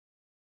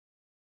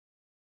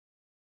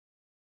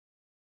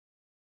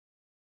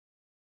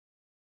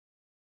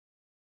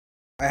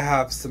I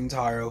have some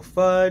Taro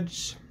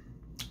Fudge,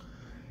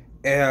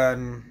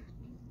 and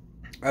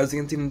as you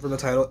can see from the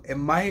title, it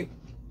might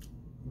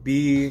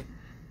be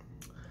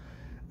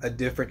a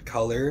different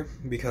color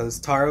because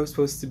Taro is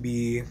supposed to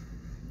be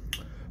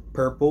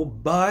purple,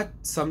 but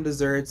some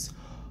desserts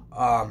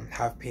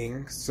have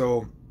pink.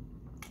 So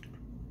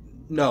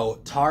no,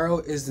 Taro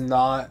is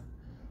not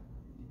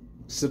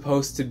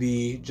supposed to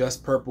be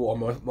just purple or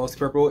mostly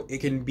purple. It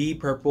can be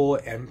purple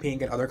and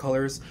pink and other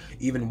colors,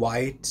 even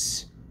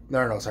white.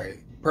 No,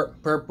 sorry.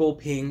 Purple,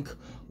 pink,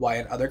 white,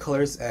 and other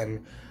colors,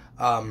 and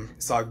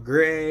saw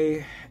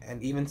gray,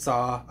 and even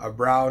saw a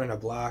brown and a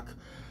black.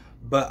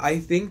 But I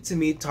think to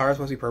me, Taro is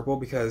supposed to be purple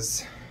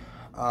because,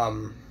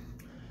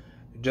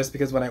 just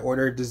because when I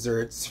order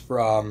desserts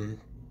from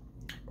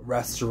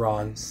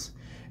restaurants,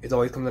 it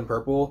always comes in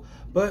purple.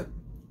 But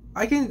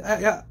I can,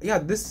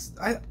 this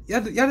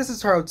is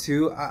Taro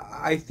too.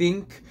 I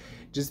think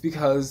just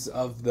because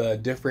of the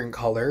different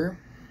color,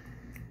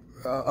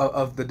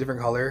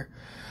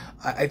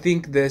 I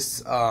think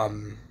this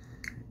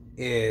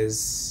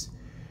is.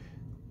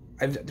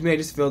 To me, I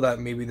just feel that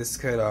maybe this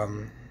could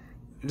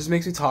it just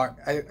makes me talk.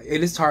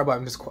 It is Taro, but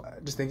I'm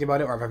just thinking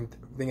about it, or if I'm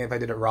thinking if I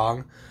did it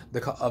wrong,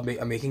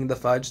 making the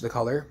fudge the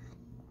color.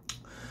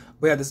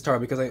 But yeah, this is Taro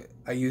because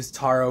I use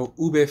Taro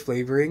ube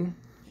flavoring,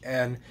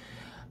 and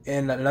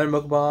in another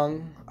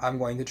mukbang, I'm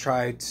going to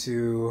try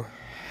to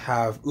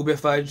have ube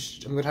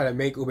fudge. I'm gonna try to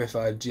make ube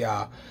fudge,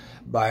 yeah,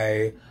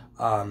 by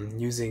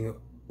using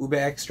ube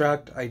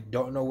extract. I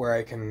don't know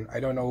where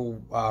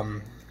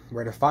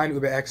where to find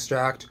ube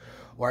extract,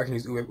 or I can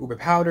use ube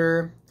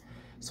powder,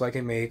 so I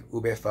can make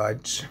ube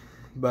fudge.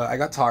 But I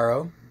got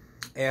Taro,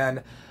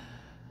 and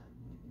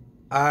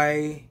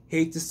I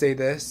hate to say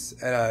this,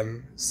 and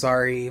I'm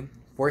sorry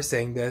for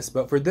saying this,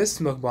 but for this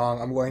mukbang,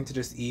 I'm going to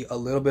just eat a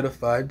little bit of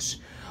fudge,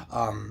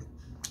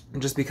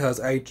 just because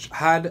I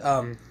had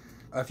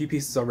a few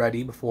pieces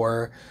already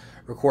before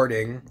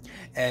recording,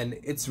 and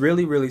it's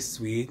really, really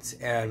sweet,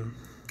 and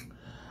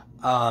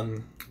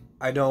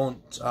I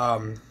don't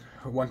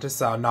want to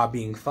sound not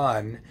being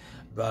fun,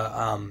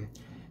 but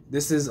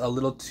this is a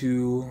little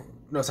too.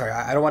 No, sorry,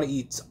 I don't want to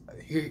eat.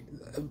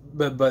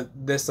 But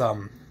this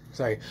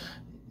sorry.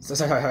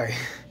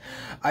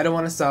 I don't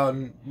want to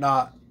sound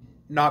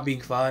not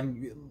being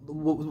fun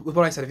with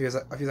what I said a few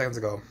seconds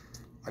ago.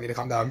 I need to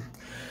calm down.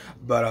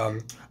 But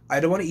I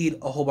don't want to eat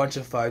a whole bunch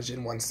of fudge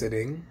in one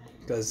sitting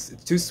because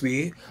it's too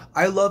sweet.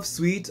 I love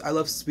sweet. I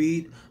love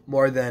sweet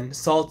more than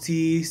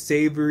salty,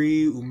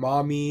 savory,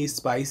 umami,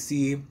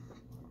 spicy.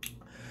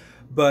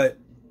 But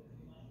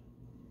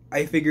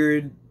I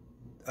figured,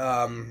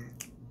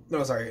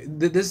 no, sorry,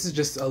 this is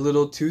just a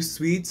little too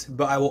sweet,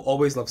 but I will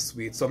always love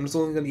sweet. So I'm just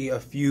only gonna eat a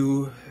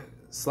few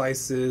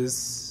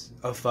slices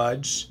of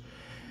fudge.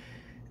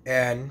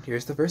 And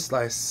here's the first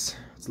slice.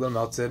 It's a little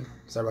melted.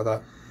 Sorry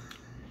about that.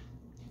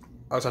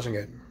 I was touching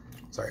it.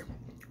 Sorry.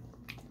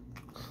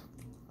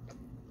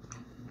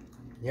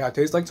 Yeah, it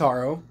tastes like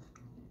Taro.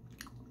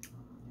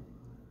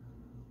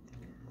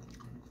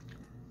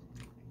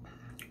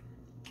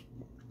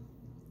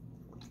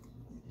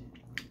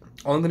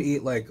 I'm gonna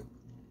eat like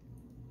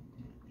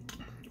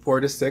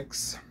 4 to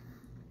 6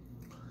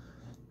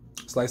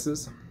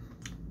 slices.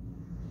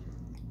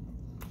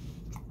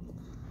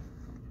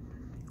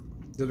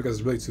 Just because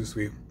it's really too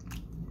sweet.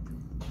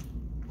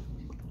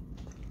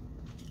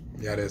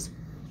 Yeah, it is.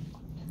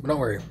 But don't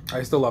worry,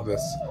 I still love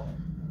this.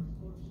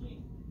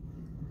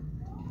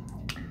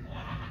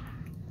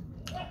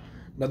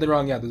 Nothing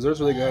wrong, yeah, the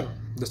dessert's really good.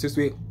 It's too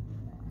sweet.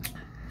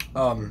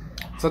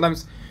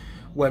 Sometimes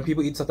when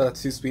people eat stuff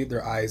that's too sweet,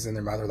 their eyes and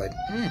their mouth are like,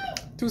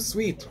 too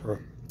sweet.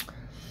 Or,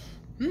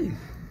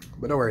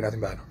 But don't worry, nothing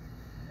bad.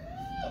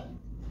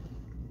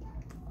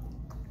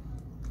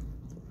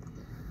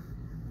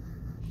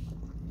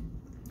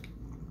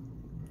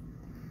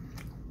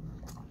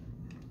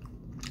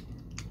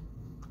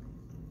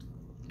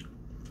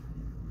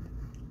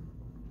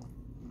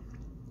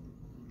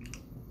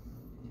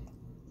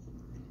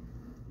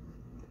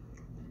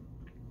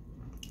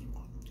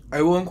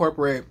 I will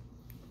incorporate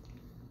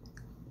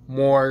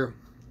more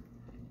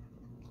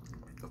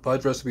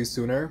fudge recipes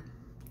sooner.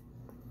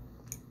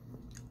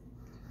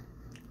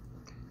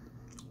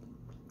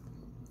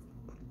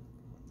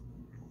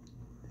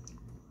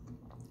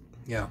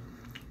 Yeah.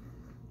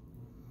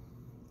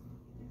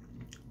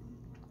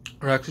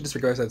 Or actually, just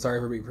forgot I said sorry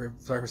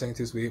for saying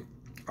too sweet.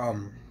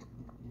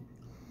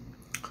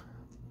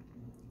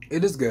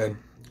 It is good.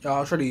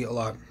 I'll try to eat a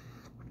lot.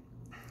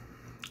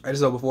 I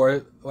just know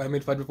when I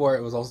made fudge before,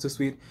 it was also too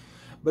sweet.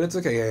 But it's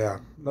okay, yeah.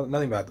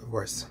 Nothing bad, of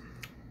course.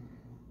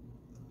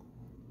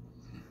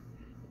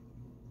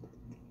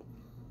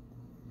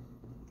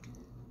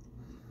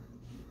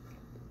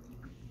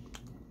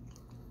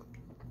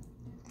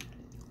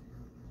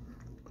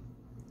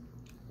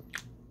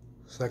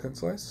 Second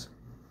slice.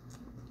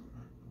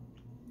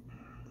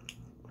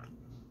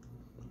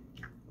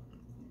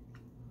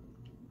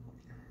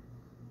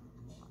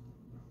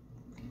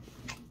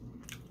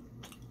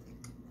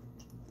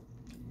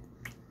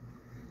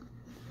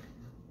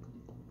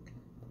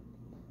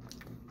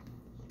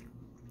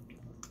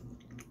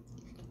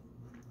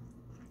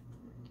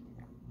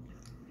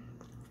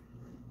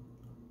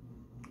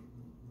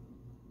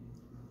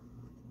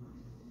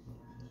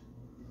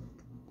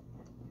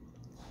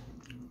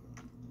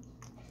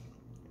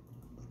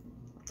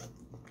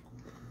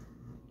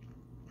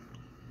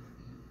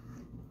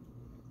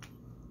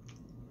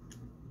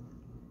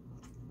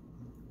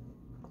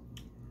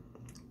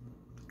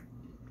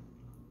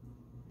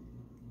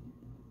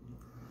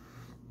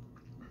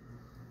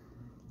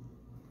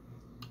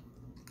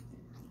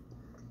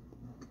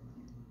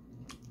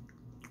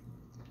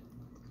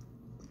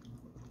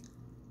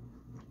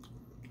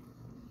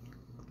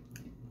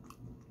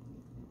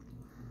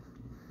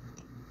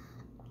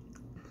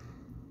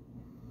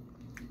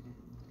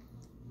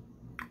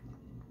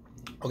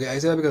 Okay, I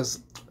say that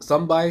because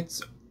some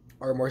bites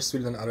are more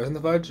sweet than others in the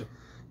fudge.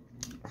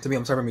 To me,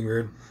 I'm sorry for being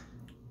weird.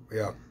 But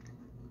yeah.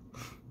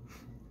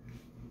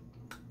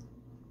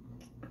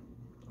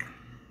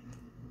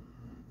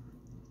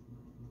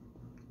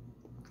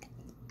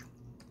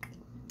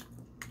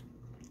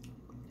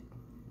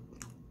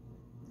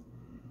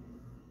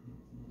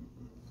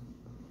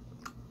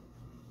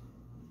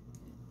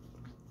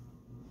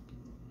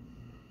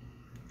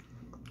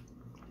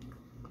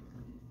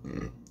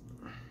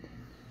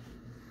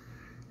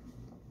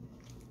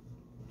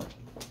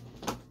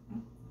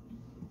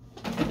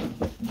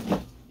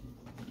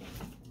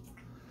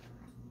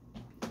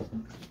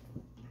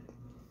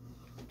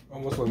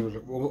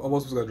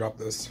 Almost was gonna drop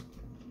this.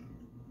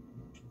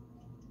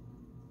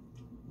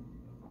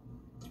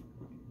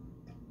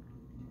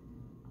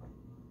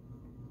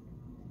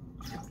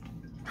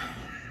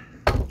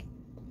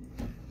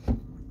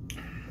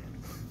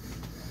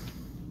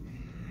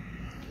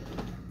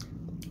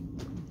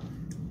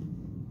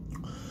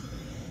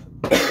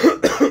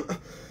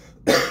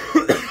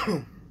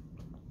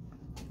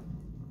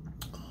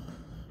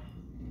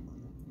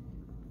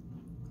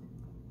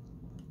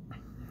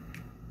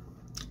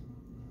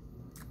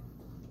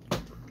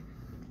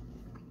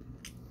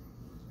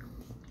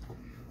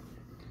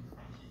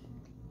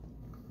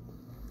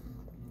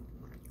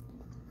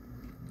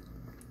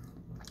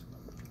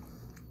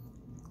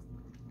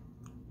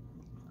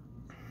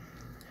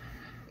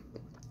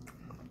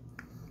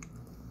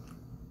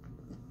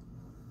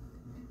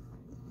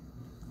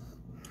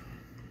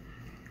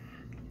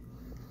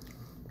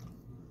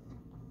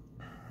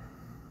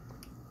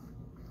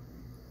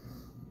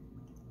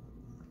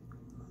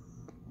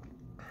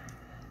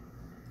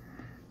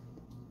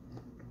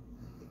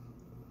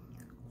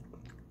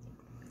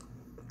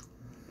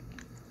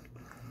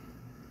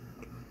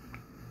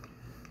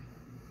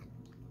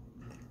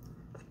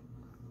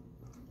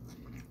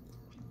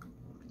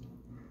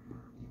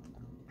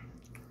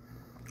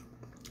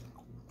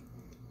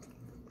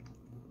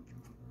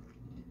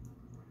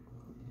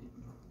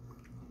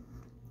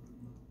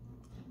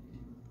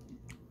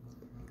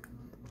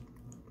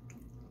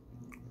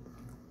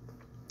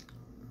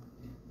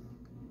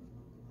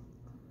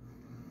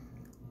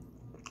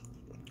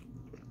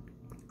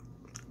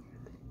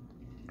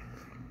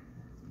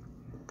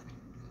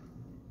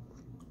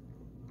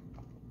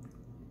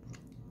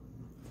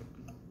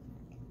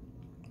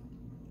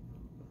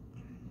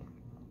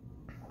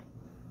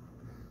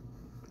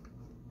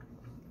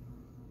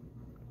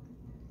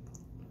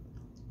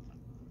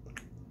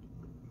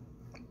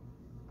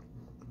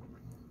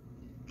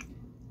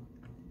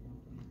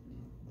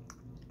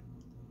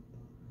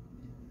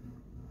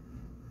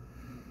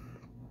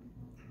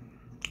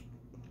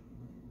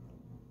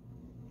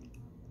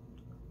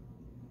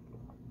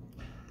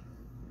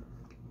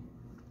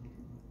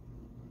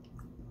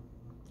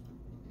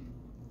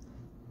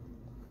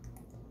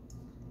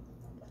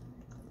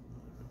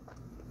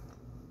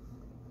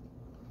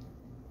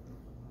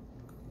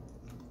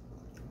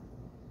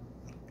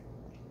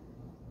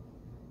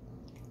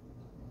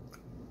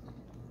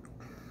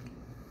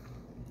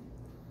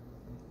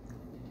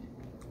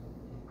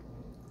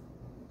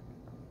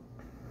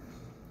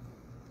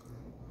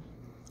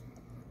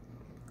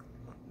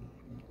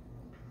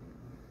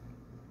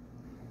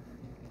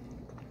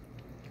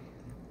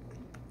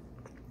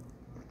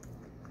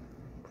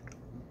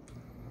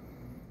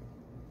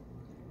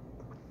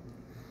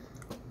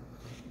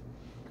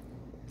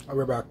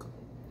 We're back.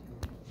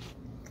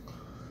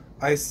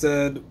 I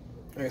said,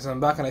 okay, so I'm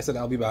back, and I said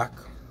I'll be back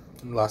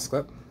in the last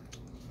clip.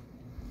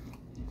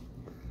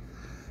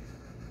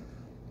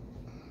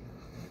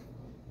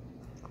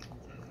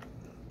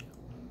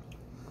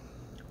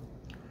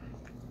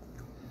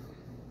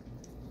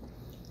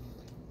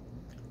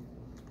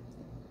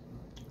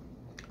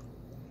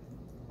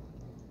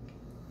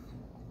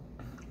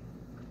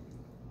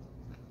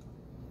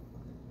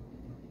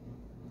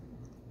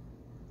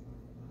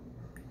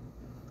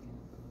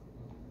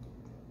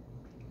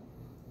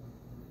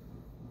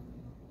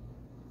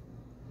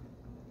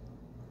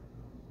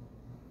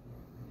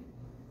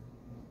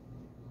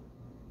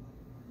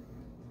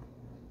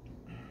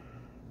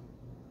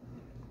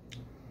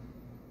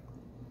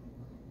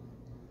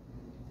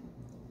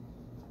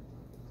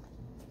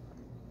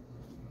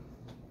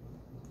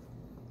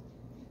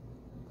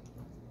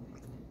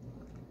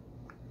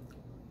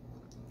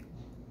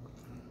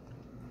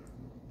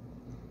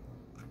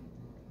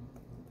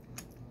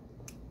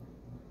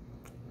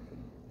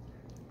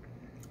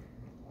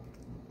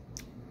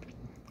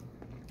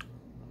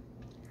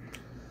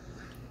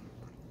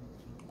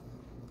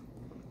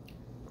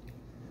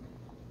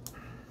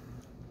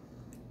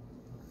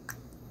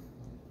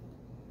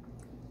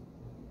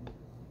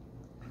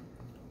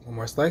 One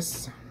more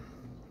slice.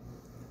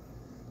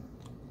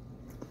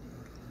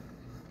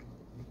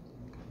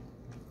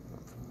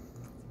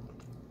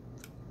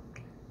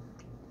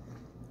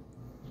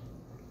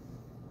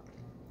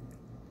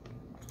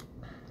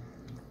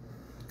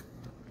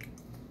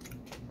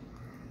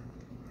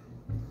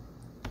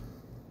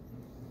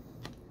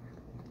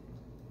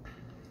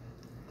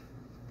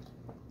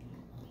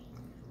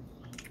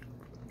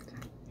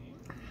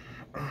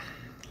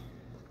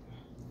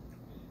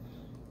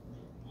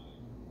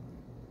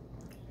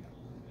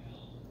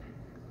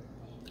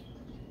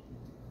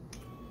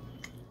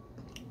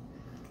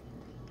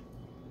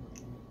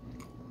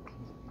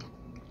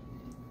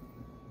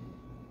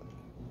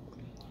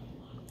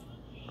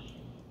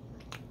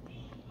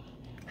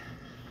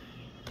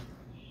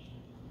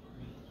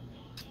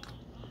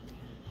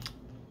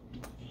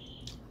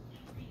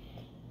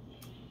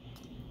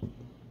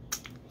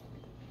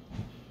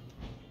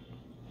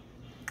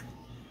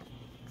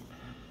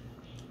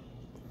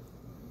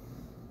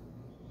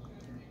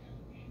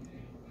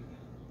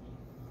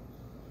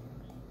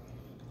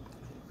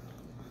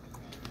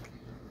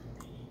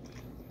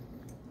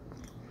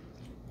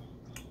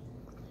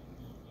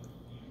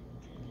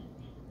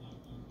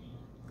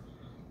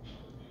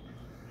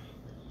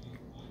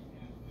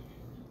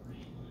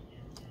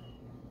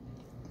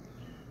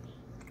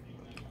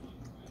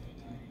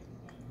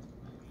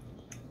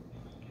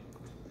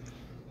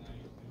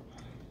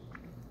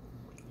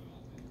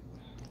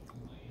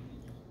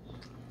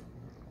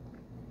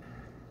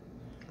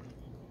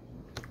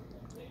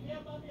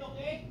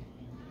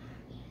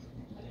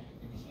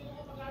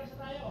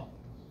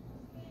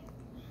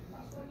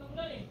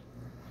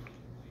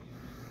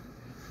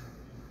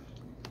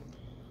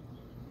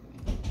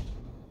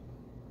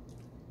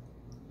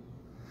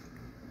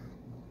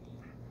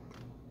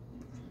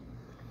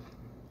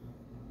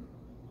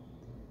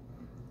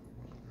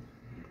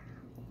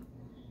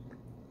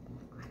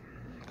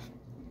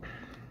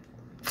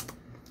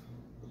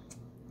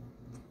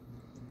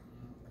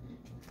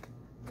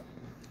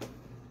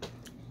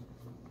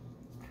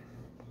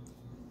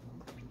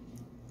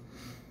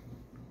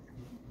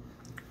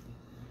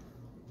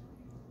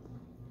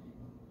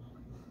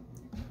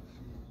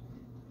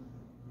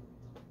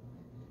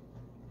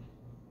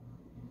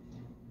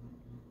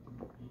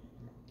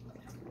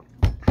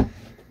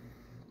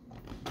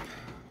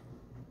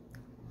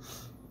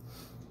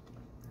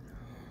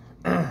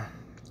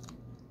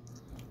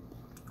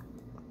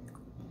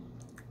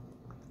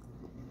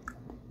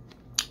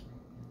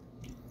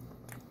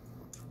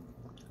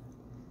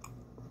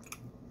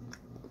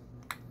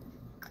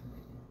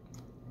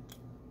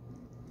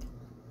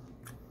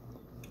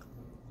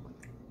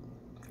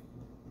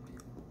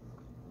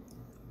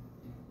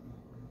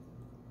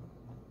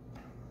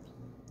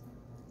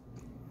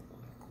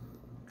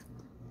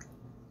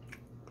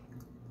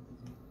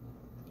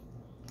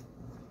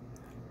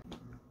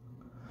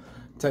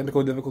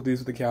 technical difficulties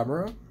with the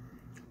camera.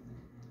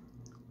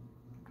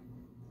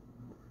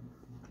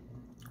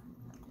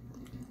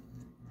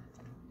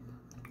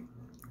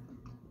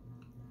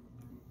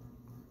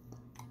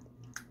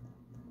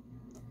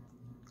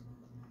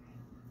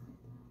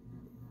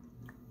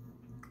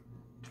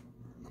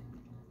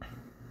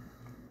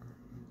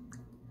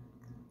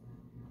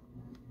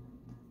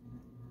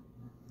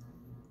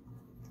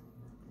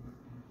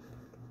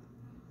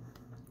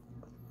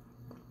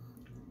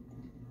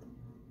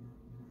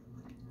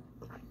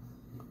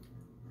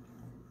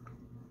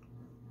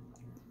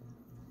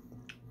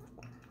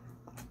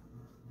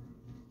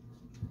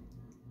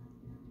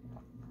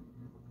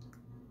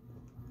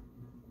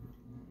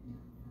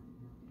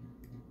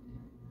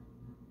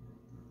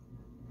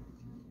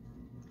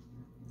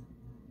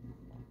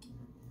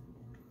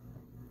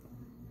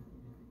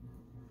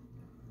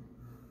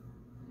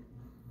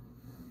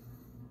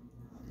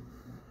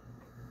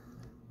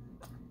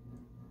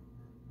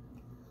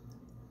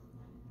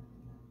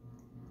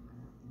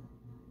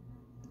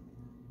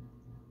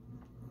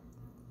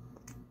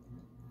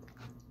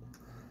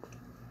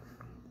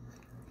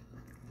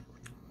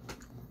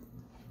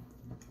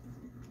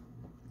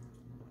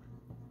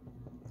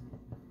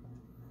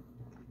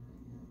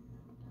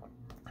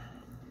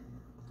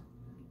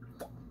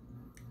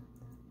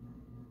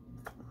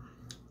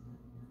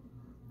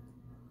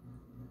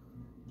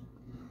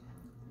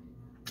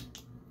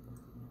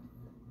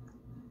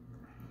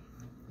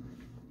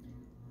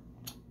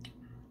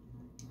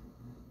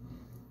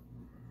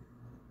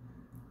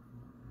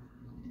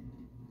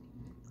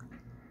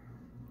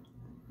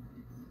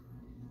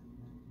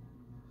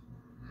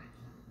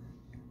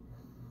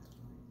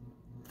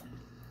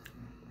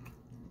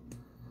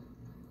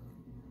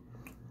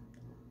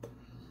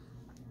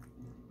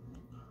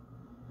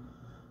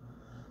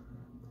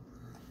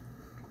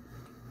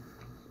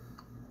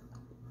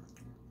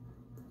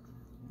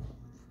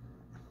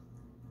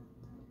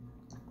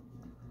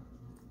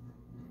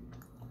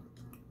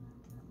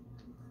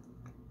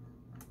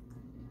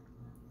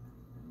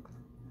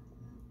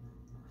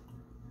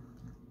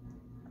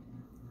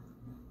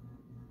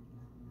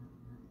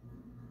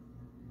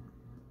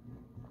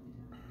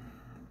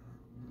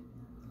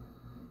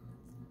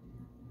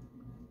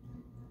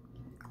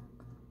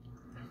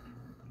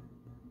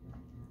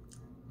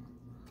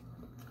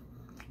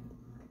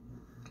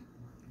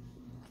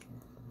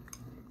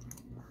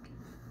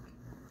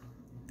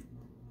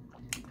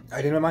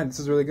 I didn't mind. This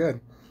is really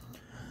good.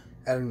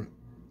 And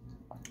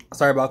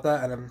sorry about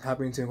that. And I'm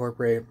happy to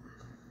incorporate.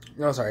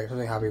 No, sorry,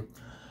 something happy.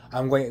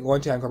 I'm going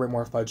to incorporate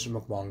more fudge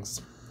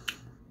mukbangs.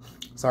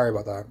 Sorry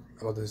about that.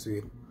 About the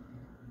sweet.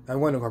 I'm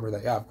going to incorporate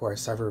that. Yeah, of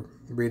course. Sorry for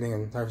breathing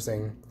and sorry for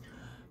saying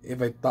if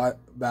I thought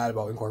bad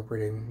about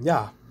incorporating.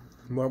 Yeah,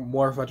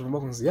 more fudge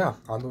mukbangs.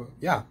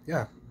 Yeah,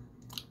 yeah.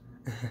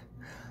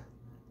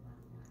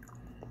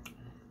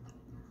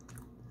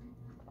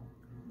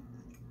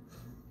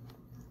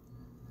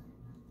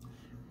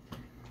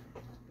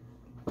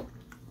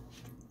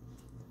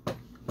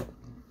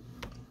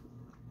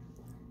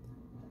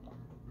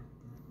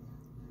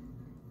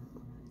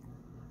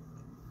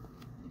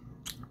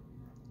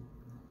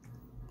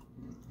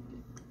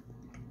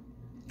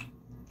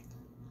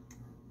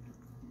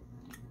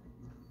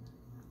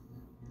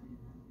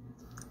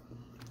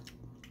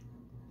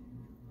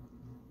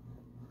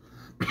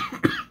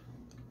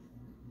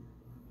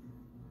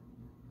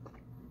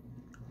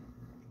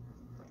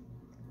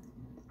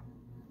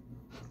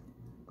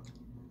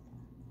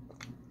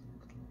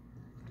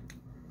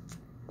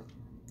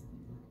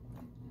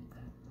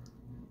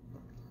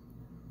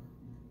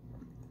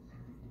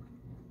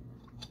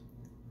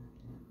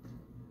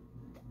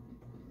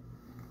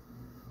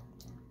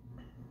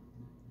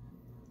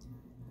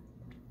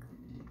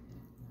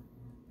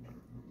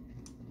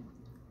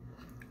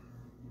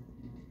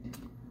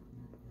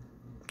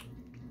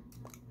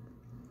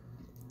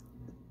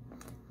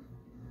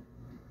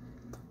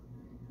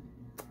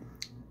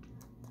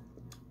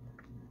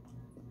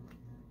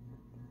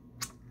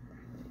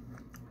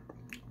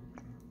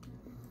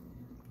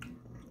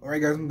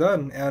 Alright guys, I'm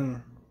done.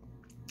 And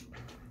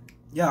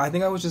yeah, I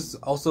think I was just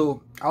I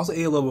also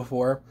ate a little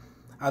before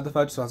I had the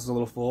fudge, so I was a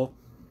little full.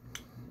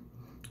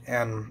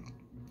 And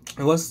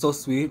it was still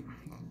sweet.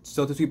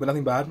 Still too sweet, but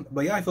nothing bad.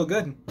 But yeah, I feel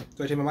good.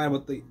 So I changed my mind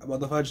about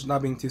the fudge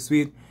not being too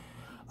sweet.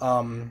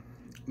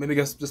 Maybe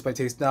just by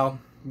taste now.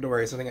 Don't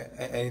worry, it's nothing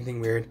anything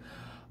weird.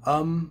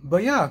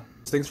 But yeah,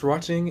 thanks for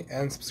watching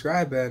and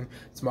subscribe, and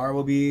tomorrow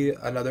will be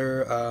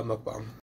another mukbang.